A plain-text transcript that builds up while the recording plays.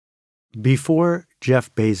Before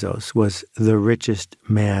Jeff Bezos was the richest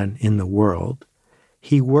man in the world,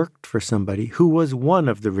 he worked for somebody who was one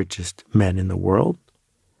of the richest men in the world,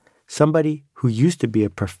 somebody who used to be a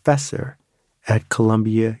professor at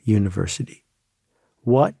Columbia University.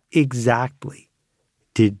 What exactly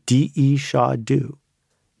did D.E. Shaw do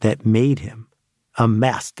that made him a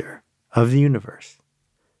master of the universe?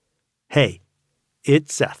 Hey,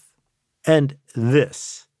 it's Seth, and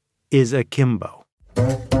this is Akimbo.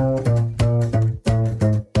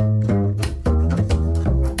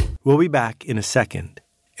 We'll be back in a second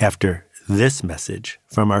after this message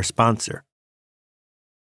from our sponsor.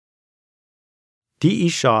 D.E.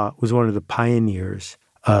 Shaw was one of the pioneers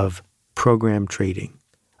of program trading,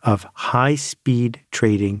 of high-speed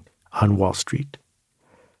trading on Wall Street.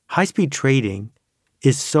 High-speed trading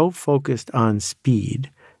is so focused on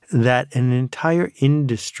speed that an entire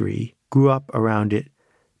industry grew up around it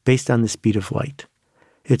based on the speed of light.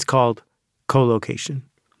 It's called colocation.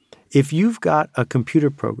 If you've got a computer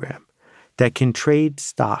program that can trade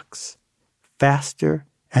stocks faster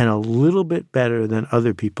and a little bit better than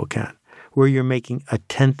other people can, where you're making a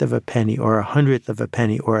tenth of a penny or a hundredth of a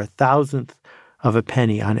penny or a thousandth of a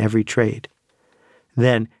penny on every trade,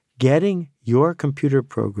 then getting your computer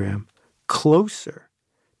program closer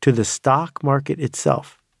to the stock market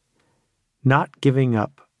itself, not giving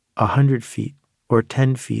up 100 feet or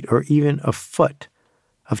 10 feet or even a foot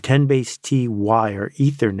of 10 base T wire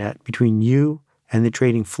Ethernet between you and the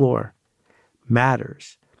trading floor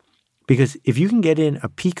matters. Because if you can get in a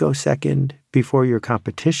picosecond before your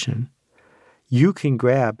competition, you can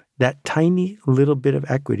grab that tiny little bit of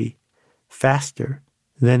equity faster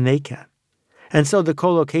than they can. And so the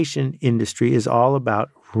colocation industry is all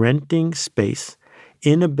about renting space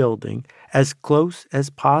in a building as close as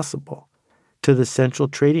possible to the central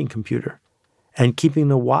trading computer and keeping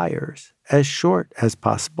the wires as short as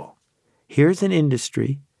possible. Here's an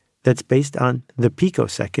industry that's based on the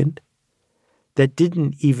picosecond that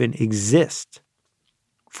didn't even exist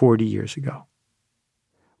 40 years ago.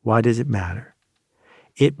 Why does it matter?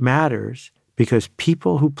 It matters because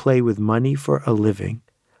people who play with money for a living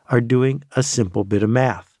are doing a simple bit of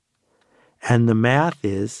math. And the math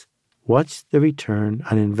is, what's the return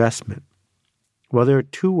on investment? Well, there are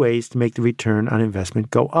two ways to make the return on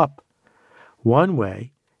investment go up. One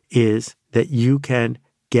way is that you can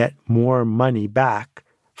get more money back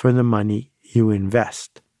for the money you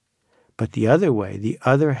invest. But the other way, the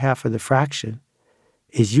other half of the fraction,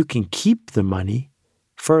 is you can keep the money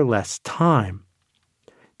for less time.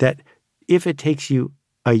 That if it takes you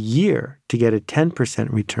a year to get a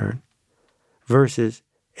 10% return versus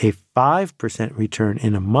a 5% return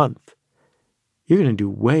in a month, you're going to do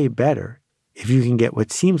way better if you can get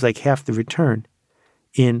what seems like half the return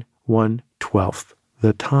in 1/12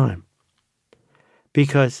 the time.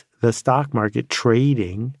 Because the stock market,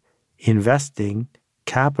 trading, investing,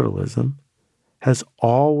 capitalism has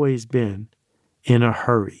always been in a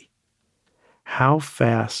hurry. How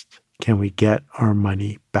fast can we get our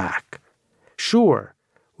money back? Sure,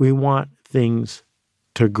 we want things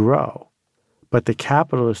to grow, but the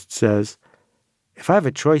capitalist says, if I have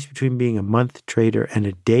a choice between being a month trader and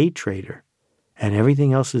a day trader, and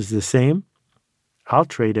everything else is the same, I'll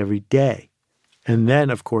trade every day. And then,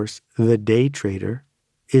 of course, the day trader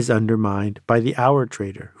is undermined by the hour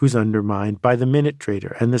trader, who's undermined by the minute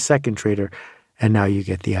trader and the second trader, and now you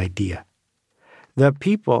get the idea. The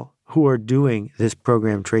people who are doing this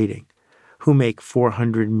program trading, who make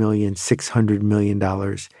 $400 million, $600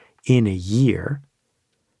 million in a year,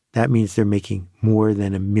 that means they're making more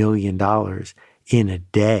than $1 million in a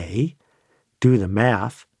day. Do the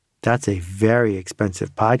math. That's a very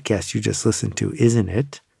expensive podcast you just listened to, isn't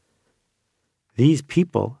it? These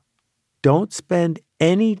people don't spend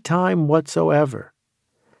any time whatsoever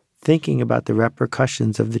thinking about the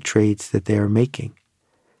repercussions of the trades that they are making.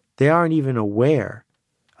 They aren't even aware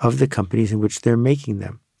of the companies in which they're making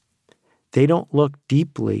them. They don't look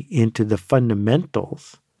deeply into the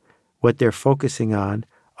fundamentals. What they're focusing on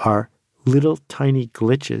are little tiny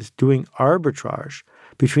glitches, doing arbitrage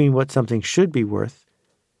between what something should be worth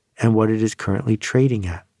and what it is currently trading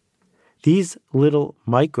at. These little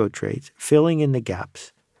micro trades, filling in the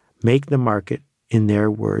gaps, make the market, in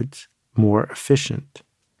their words, more efficient.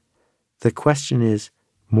 The question is,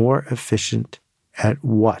 more efficient at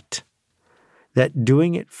what? That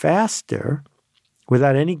doing it faster,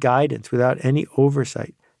 without any guidance, without any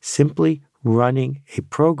oversight, simply running a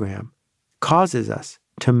program, causes us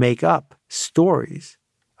to make up stories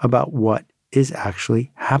about what is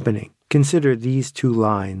actually happening. Consider these two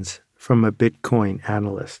lines from a Bitcoin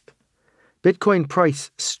analyst. Bitcoin price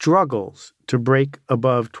struggles to break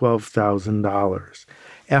above $12,000.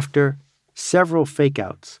 After several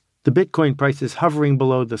fakeouts, the Bitcoin price is hovering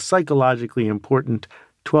below the psychologically important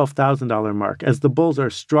 $12,000 mark as the bulls are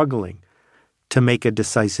struggling to make a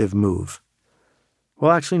decisive move.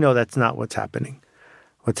 Well, actually, no, that's not what's happening.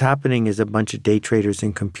 What's happening is a bunch of day traders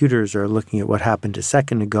and computers are looking at what happened a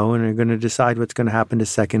second ago and are going to decide what's going to happen a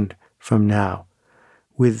second from now,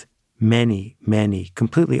 with many, many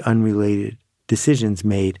completely unrelated decisions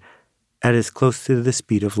made at as close to the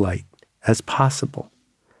speed of light as possible.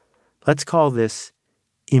 Let's call this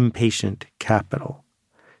impatient capital.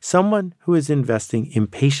 Someone who is investing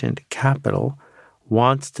impatient capital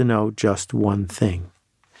wants to know just one thing.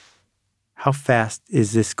 How fast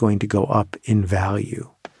is this going to go up in value?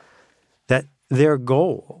 That their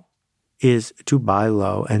goal is to buy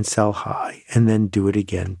low and sell high and then do it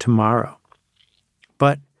again tomorrow.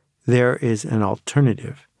 But there is an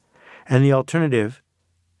alternative. And the alternative,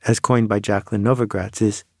 as coined by Jacqueline Novogratz,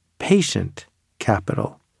 is patient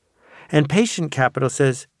capital. And patient capital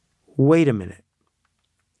says, wait a minute.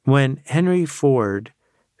 When Henry Ford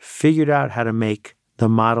figured out how to make the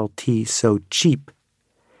Model T so cheap,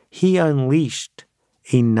 he unleashed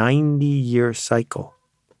a 90-year cycle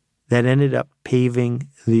that ended up paving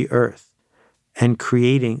the earth and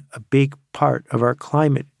creating a big part of our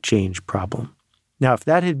climate change problem. Now, if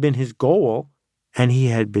that had been his goal and he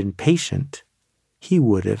had been patient, he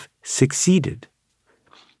would have succeeded.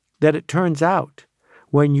 That it turns out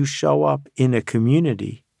when you show up in a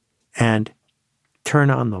community and turn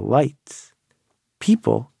on the lights,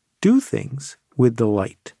 people do things with the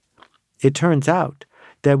light. It turns out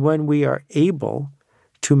that when we are able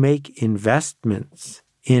to make investments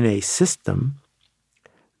in a system,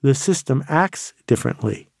 the system acts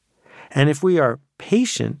differently. And if we are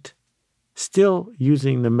patient, still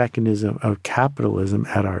using the mechanism of capitalism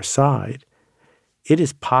at our side, it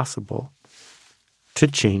is possible to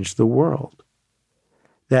change the world.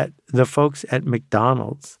 That the folks at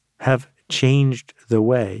McDonald's have changed the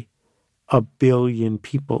way 1 billion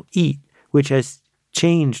people eat, which has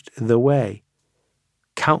changed the way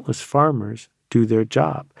countless farmers do their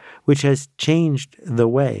job, which has changed the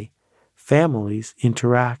way families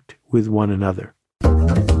interact with one another.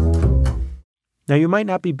 Now, you might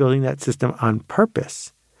not be building that system on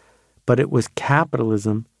purpose, but it was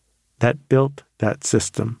capitalism that built that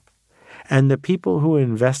system. And the people who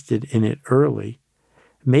invested in it early,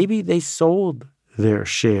 maybe they sold their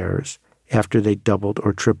shares after they doubled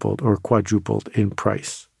or tripled or quadrupled in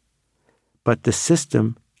price. But the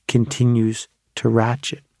system continues to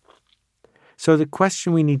ratchet. So the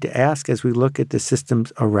question we need to ask as we look at the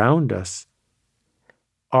systems around us,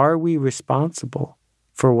 are we responsible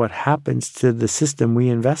for what happens to the system we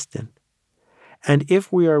invest in? And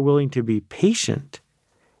if we are willing to be patient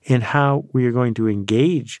in how we are going to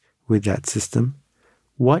engage with that system,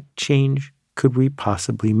 what change could we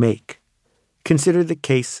possibly make? Consider the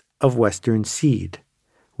case of Western Seed.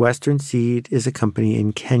 Western Seed is a company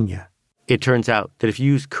in Kenya. It turns out that if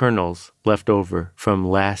you use kernels left over from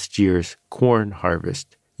last year's corn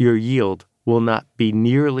harvest, your yield will not be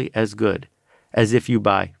nearly as good as if you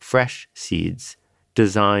buy fresh seeds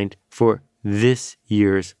designed for this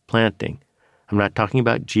year's planting. I'm not talking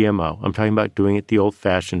about GMO. I'm talking about doing it the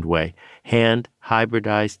old-fashioned way. Hand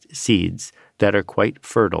hybridized seeds that are quite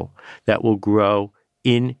fertile, that will grow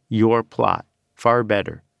in your plot far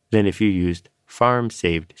better than if you used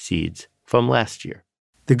farm-saved seeds from last year.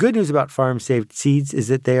 The good news about farm-saved seeds is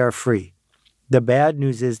that they are free. The bad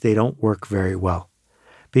news is they don't work very well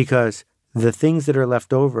because the things that are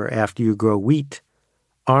left over after you grow wheat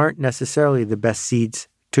aren't necessarily the best seeds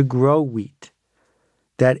to grow wheat.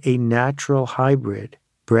 That a natural hybrid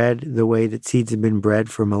bred the way that seeds have been bred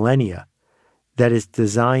for millennia, that is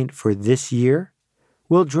designed for this year,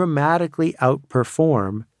 will dramatically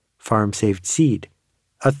outperform farm-saved seed.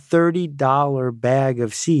 A $30 bag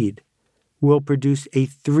of seed will produce a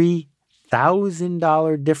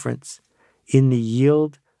 $3,000 difference in the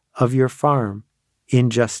yield of your farm in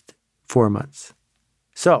just 4 months.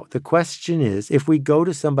 So the question is, if we go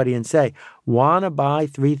to somebody and say, want to buy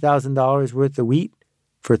 $3,000 worth of wheat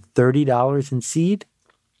for $30 in seed,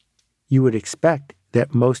 you would expect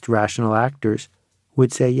that most rational actors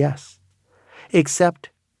would say yes. Except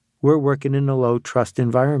we're working in a low-trust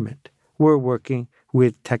environment. We're working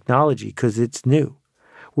with technology because it's new.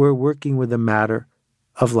 We're working with a matter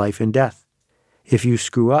of life and death. If you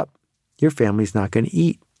screw up, your family's not going to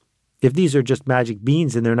eat. If these are just magic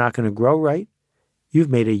beans and they're not going to grow right, you've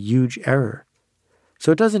made a huge error.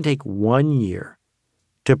 So it doesn't take 1 year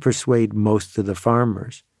to persuade most of the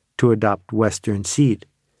farmers to adopt Western Seed.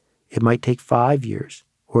 It might take 5 years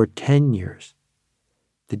or 10 years.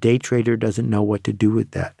 The day trader doesn't know what to do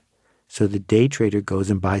with that. So the day trader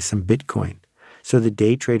goes and buys some Bitcoin. So the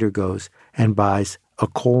day trader goes and buys a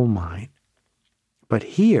coal mine. But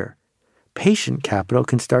here, patient capital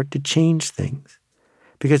can start to change things,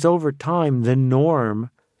 because over time, the norm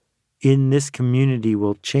in this community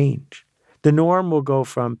will change. The norm will go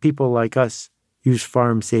from people like us use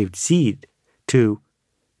farm-saved seed to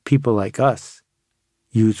people like us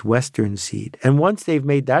use Western seed. And once they've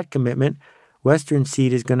made that commitment, Western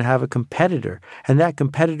seed is going to have a competitor, and that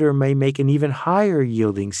competitor may make an even higher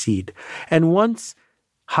yielding seed. And once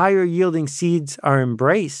higher yielding seeds are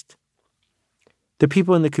embraced, the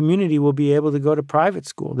people in the community will be able to go to private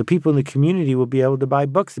school. The people in the community will be able to buy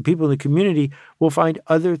books. The people in the community will find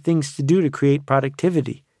other things to do to create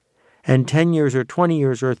productivity. And 10 years or 20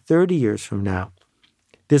 years or 30 years from now,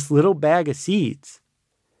 this little bag of seeds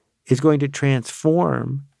is going to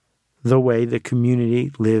transform the way the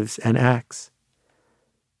community lives and acts.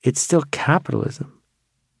 It's still capitalism,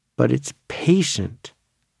 but it's patient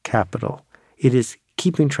capital. It is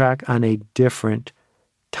keeping track on a different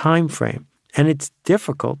time frame. And it's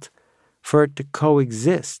difficult for it to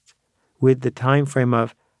coexist with the time frame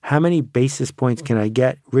of how many basis points can I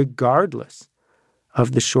get regardless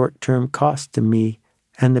of the short-term cost to me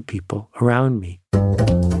and the people around me.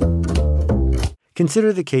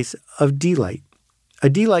 Consider the case of D-Light. A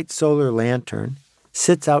D-Light solar lantern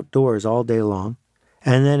sits outdoors all day long,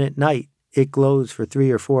 and then at night it glows for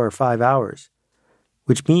 3 or 4 or 5 hours,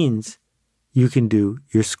 which means you can do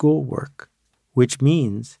your schoolwork, which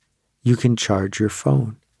means you can charge your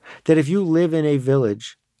phone. That if you live in a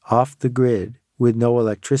village off the grid with no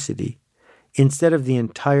electricity, instead of the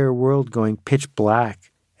entire world going pitch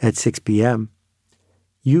black at 6 p.m.,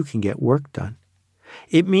 you can get work done.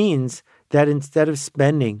 It means that instead of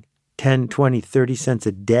spending 10, 20, 30 cents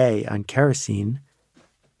a day on kerosene,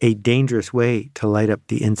 a dangerous way to light up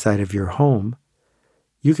the inside of your home,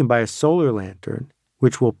 you can buy a solar lantern,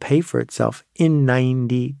 which will pay for itself in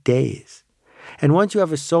 90 days. And once you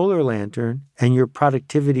have a solar lantern and your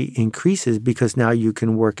productivity increases because now you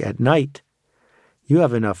can work at night, you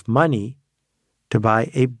have enough money to buy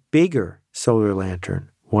a bigger solar lantern,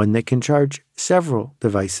 one that can charge several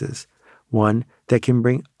devices, one that can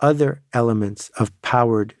bring other elements of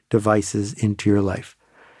powered devices into your life.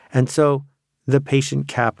 And so the patient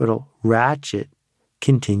capital ratchet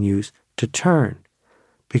continues to turn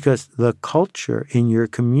because the culture in your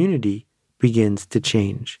community begins to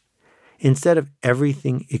change. Instead of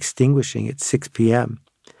everything extinguishing at 6 p.m.,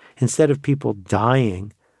 instead of people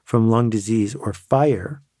dying from lung disease or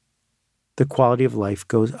fire, the quality of life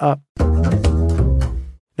goes up.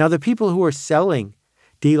 Now, the people who are selling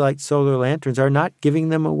D-Light solar lanterns are not giving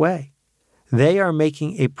them away. They are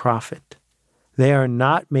making a profit. They are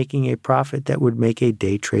not making a profit that would make a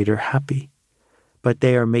day trader happy, but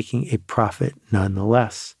they are making a profit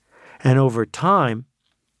nonetheless. And over time,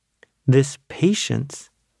 this patience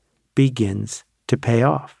begins to pay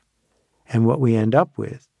off. And what we end up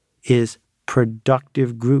with is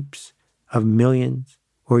productive groups of millions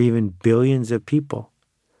or even billions of people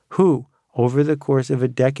who, over the course of a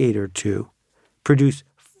decade or two, produce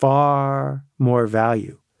far more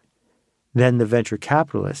value than the venture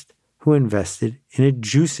capitalist who invested in a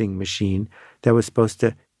juicing machine that was supposed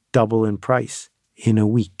to double in price in a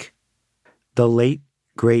week. The late,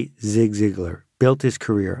 great Zig Ziglar built his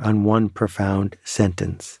career on one profound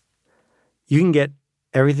sentence. You can get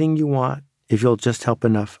everything you want if you'll just help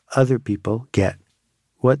enough other people get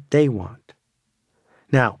what they want.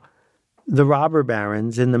 Now, the robber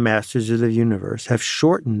barons and the masters of the universe have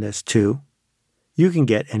shortened this to, you can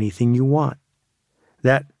get anything you want.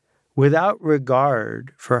 That without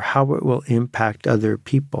regard for how it will impact other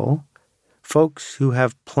people, folks who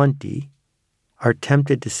have plenty are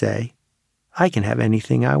tempted to say, I can have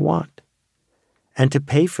anything I want. And to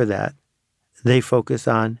pay for that, they focus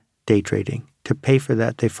on day trading. To pay for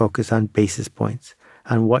that, they focus on basis points,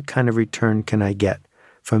 on what kind of return can I get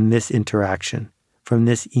from this interaction, from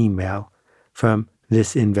this email, from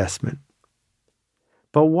this investment.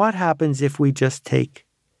 But what happens if we just take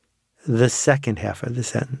the second half of the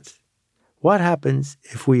sentence? What happens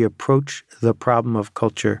if we approach the problem of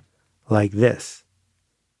culture like this?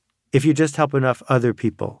 If you just help enough other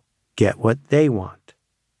people get what they want.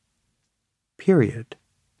 Period.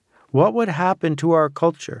 What would happen to our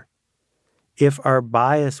culture if our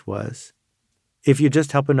bias was, if you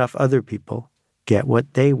just help enough other people get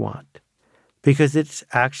what they want? Because it's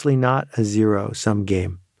actually not a zero-sum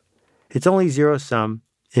game. It's only zero-sum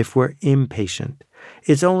if we're impatient.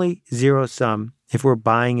 It's only zero-sum if we're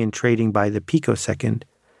buying and trading by the picosecond,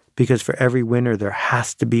 because for every winner there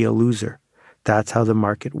has to be a loser. That's how the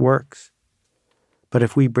market works. But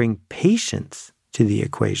if we bring patience to the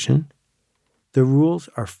equation, The rules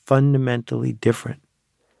are fundamentally different.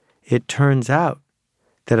 It turns out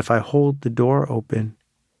that if I hold the door open,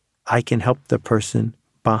 I can help the person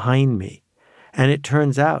behind me. And it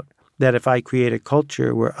turns out that if I create a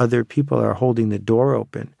culture where other people are holding the door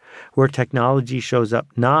open, where technology shows up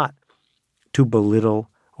not to belittle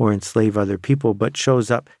or enslave other people, but shows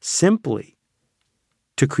up simply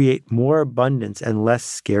to create more abundance and less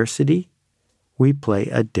scarcity, we play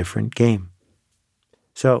a different game.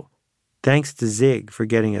 So, thanks to Zig for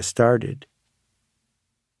getting us started.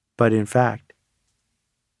 But in fact,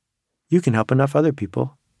 you can help enough other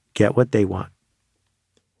people get what they want.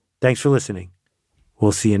 Thanks for listening.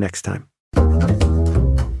 We'll see you next time.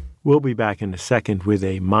 We'll be back in a second with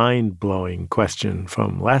a mind-blowing question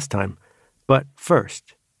from last time. But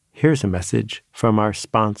first, here's a message from our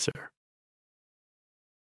sponsor.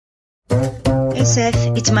 Hey,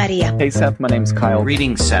 Seth, it's Maria. Hey, Seth, my name's Kyle.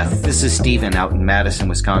 Greetings, Seth. This is Steven out in Madison,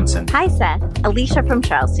 Wisconsin. Hi, Seth. Alicia from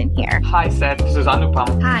Charleston here. Hi, Seth. This is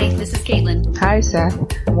Anupam. Hi, this is Caitlin. Hi, Seth.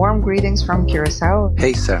 Warm greetings from Curacao.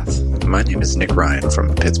 Hey, Seth. My name is Nick Ryan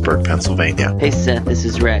from Pittsburgh, Pennsylvania. Hey, Seth. This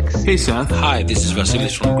is Rex. Hey, Seth. Hi, this is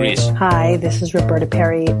Vasilis from Greece. Hi, this is Roberta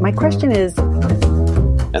Perry. My question is...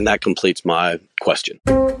 And that completes my question.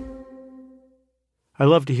 I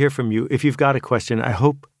love to hear from you. If you've got a question, I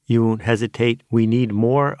hope you won't hesitate. We need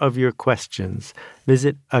more of your questions.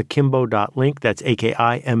 Visit akimbo.link, that's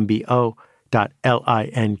akimbo.link,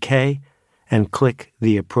 and click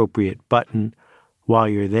the appropriate button. While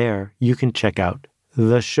you're there, you can check out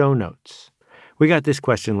the show notes. We got this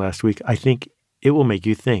question last week. I think it will make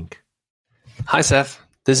you think. Hi, Seth.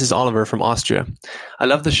 This is Oliver from Austria. I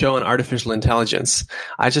love the show on artificial intelligence.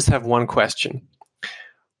 I just have one question.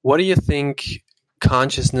 What do you think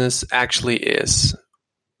consciousness actually is?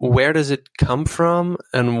 Where does it come from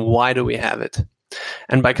and why do we have it?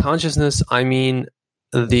 And by consciousness, I mean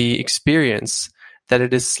the experience that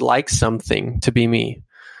it is like something to be me.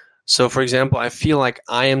 So, for example, I feel like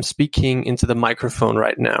I am speaking into the microphone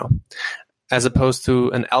right now, as opposed to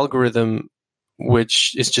an algorithm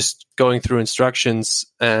which is just going through instructions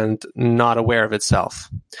and not aware of itself.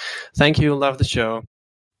 Thank you. Love the show.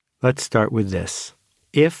 Let's start with this.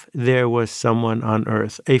 If there was someone on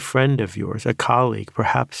earth, a friend of yours, a colleague,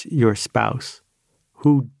 perhaps your spouse,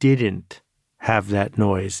 who didn't have that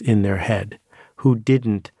noise in their head, who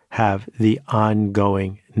didn't have the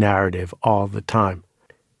ongoing narrative all the time,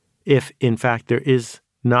 if, in fact, there is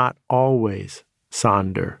not always,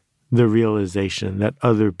 Sonder, the realization that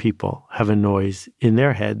other people have a noise in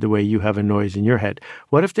their head the way you have a noise in your head,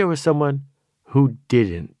 what if there was someone who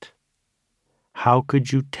didn't? How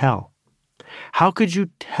could you tell? How could you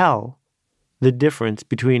tell the difference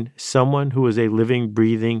between someone who was a living,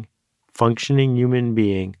 breathing, functioning human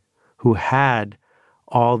being who had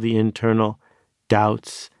all the internal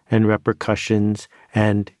doubts and repercussions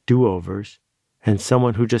and do-overs and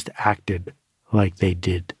someone who just acted like they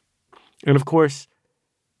did? And of course,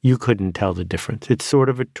 you couldn't tell the difference. It's sort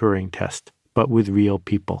of a Turing test, but with real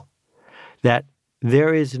people. That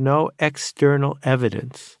there is no external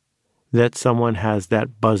evidence that someone has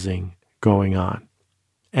that buzzing going on.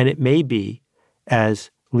 And it may be,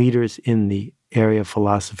 as leaders in the area of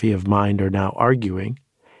philosophy of mind are now arguing,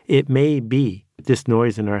 it may be this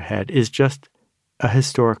noise in our head is just a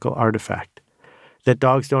historical artifact. That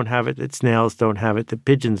dogs don't have it, that snails don't have it, that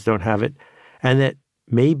pigeons don't have it, and that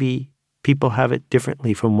maybe people have it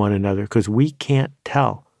differently from one another because we can't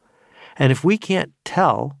tell. And if we can't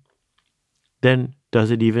tell, then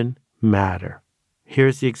does it even matter?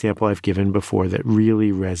 Here's the example I've given before that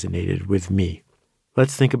really resonated with me.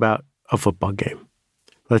 Let's think about a football game.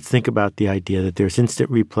 Let's think about the idea that there's instant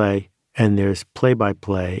replay and there's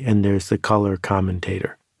play-by-play and there's the color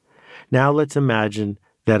commentator. Now let's imagine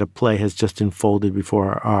that a play has just unfolded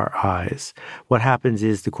before our eyes. What happens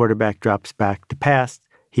is the quarterback drops back to pass.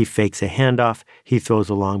 He fakes a handoff. He throws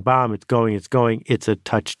a long bomb. It's going. It's a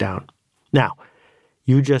touchdown. Now,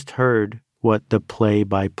 you just heard what the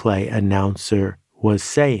play-by-play announcer was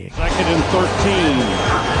saying. 2nd and 13.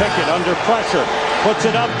 Pickett under pressure. Puts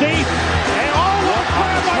it up deep. And what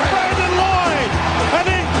grab by Brandon Lloyd. An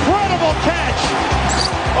incredible catch.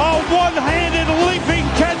 A one-handed leaping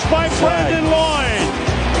catch by Brandon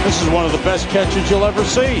Lloyd. This is one of the best catches you'll ever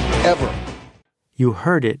see. Ever. You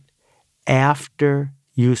heard it after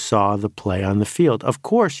you saw the play on the field. Of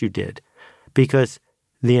course you did, because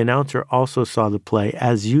the announcer also saw the play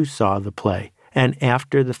as you saw the play. And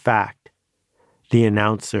after the fact, the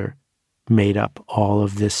announcer made up all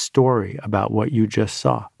of this story about what you just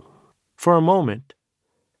saw. For a moment,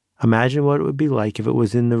 imagine what it would be like if it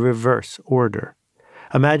was in the reverse order.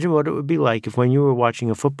 Imagine what it would be like if when you were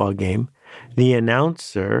watching a football game, the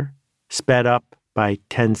announcer sped up by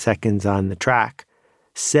 10 seconds on the track,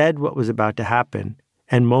 said what was about to happen,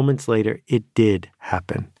 and moments later it did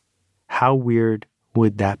happen. How weird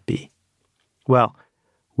would that be? Well,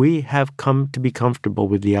 we have come to be comfortable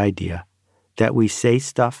with the idea that we say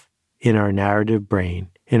stuff in our narrative brain,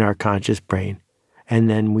 in our conscious brain, and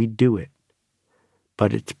then we do it.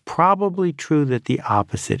 But it's probably true that the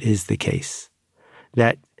opposite is the case,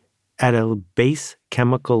 that at a base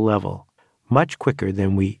chemical level, much quicker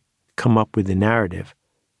than we come up with the narrative,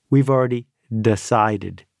 we've already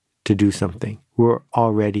decided to do something. We're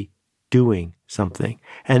already doing something.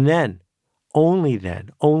 And then, only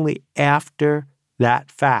after that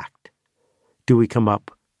fact, do we come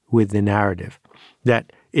up with the narrative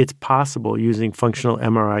that it's possible using functional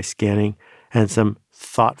MRI scanning and some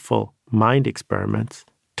thoughtful mind experiments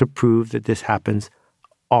to prove that this happens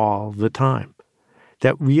all the time.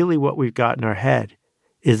 That really what we've got in our head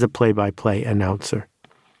is a play-by-play announcer.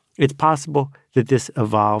 It's possible that this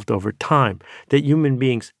evolved over time, that human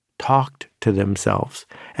beings talked to themselves,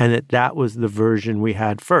 and that was the version we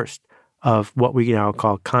had first of what we now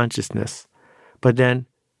call consciousness. But then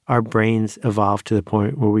our brains evolved to the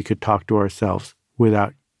point where we could talk to ourselves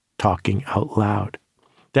without talking out loud.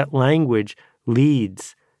 That language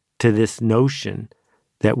leads to this notion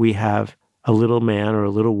that we have a little man or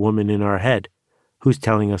a little woman in our head who's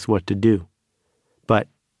telling us what to do. But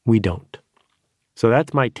we don't. So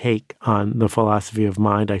that's my take on the philosophy of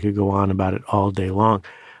mind. I could go on about it all day long.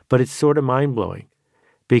 But it's sort of mind-blowing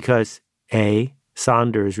because A,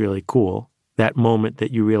 Sonder is really cool, that moment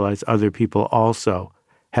that you realize other people also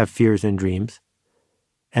have fears and dreams.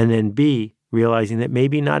 And then B, realizing that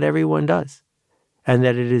maybe not everyone does, and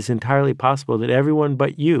that it is entirely possible that everyone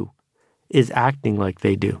but you is acting like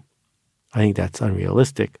they do. I think that's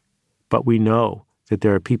unrealistic, but we know that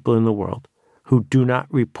there are people in the world who do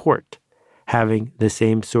not report having the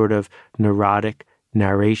same sort of neurotic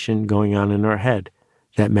narration going on in our head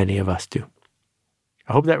that many of us do.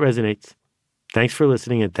 I hope that resonates. Thanks for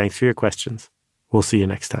listening and thanks for your questions. We'll see you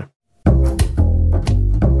next time.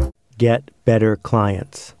 Get better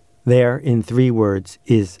clients. There, in 3 words,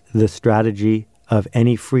 is the strategy of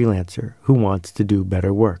any freelancer who wants to do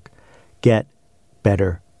better work. Get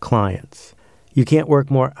better clients. You can't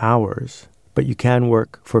work more hours, but you can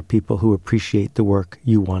work for people who appreciate the work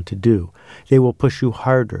you want to do. They will push you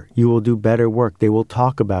harder. You will do better work. They will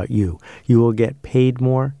talk about you. You will get paid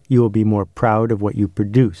more. You will be more proud of what you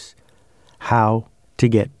produce. How to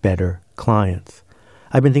get better clients.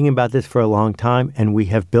 I've been thinking about this for a long time, and we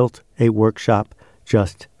have built a workshop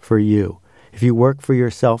just for you. If you work for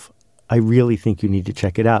yourself, I really think you need to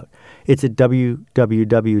check it out. It's at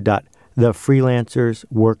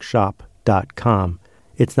www.thefreelancersworkshop.com.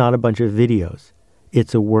 It's not a bunch of videos.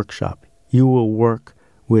 It's a workshop. You will work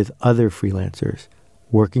with other freelancers,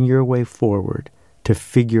 working your way forward to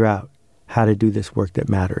figure out how to do this work that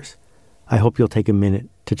matters. I hope you'll take a minute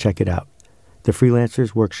to check it out.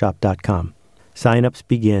 Thefreelancersworkshop.com. Sign-ups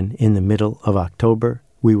begin in the middle of October.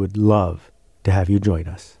 We would love to have you join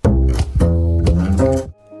us.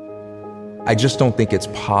 I just don't think it's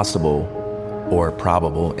possible or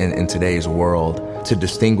probable in today's world to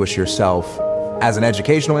distinguish yourself as an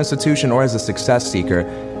educational institution or as a success seeker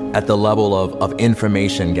at the level of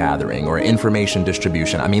information gathering or information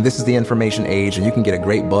distribution. I mean, this is the information age, and you can get a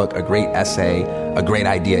great book, a great essay, a great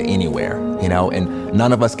idea anywhere, and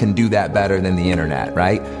none of us can do that better than the internet,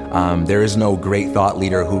 right? There is no great thought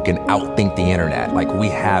leader who can outthink the internet. Like, we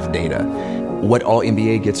have data. What Alt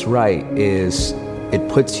MBA gets right is it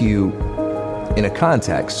puts you in a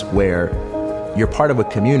context where you're part of a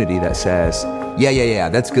community that says, yeah,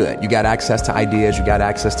 that's good. You got access to ideas, you got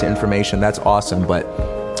access to information, that's awesome, but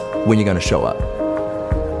when are you going to show up?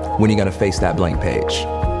 When are you going to face that blank page?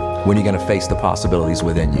 When are you going to face the possibilities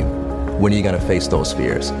within you? When are you going to face those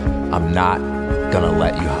fears? I'm not going to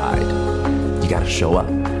let you hide. You got to show up.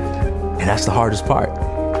 And that's the hardest part.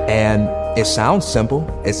 And it sounds simple.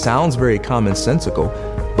 It sounds very commonsensical,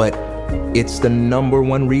 but it's the number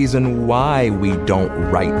one reason why we don't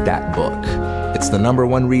write that book. It's the number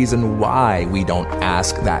one reason why we don't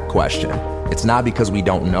ask that question. It's not because we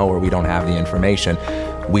don't know or we don't have the information.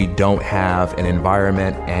 We don't have an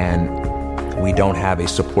environment and we don't have a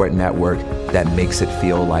support network that makes it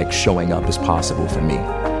feel like showing up is possible for me.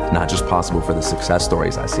 Not just possible for the success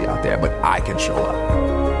stories I see out there, but I can show up.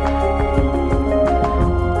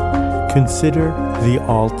 Consider the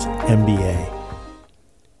Alt MBA.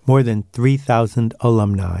 More than 3,000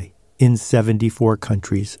 alumni in 74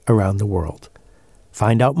 countries around the world.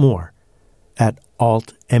 Find out more at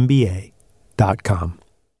altmba.com.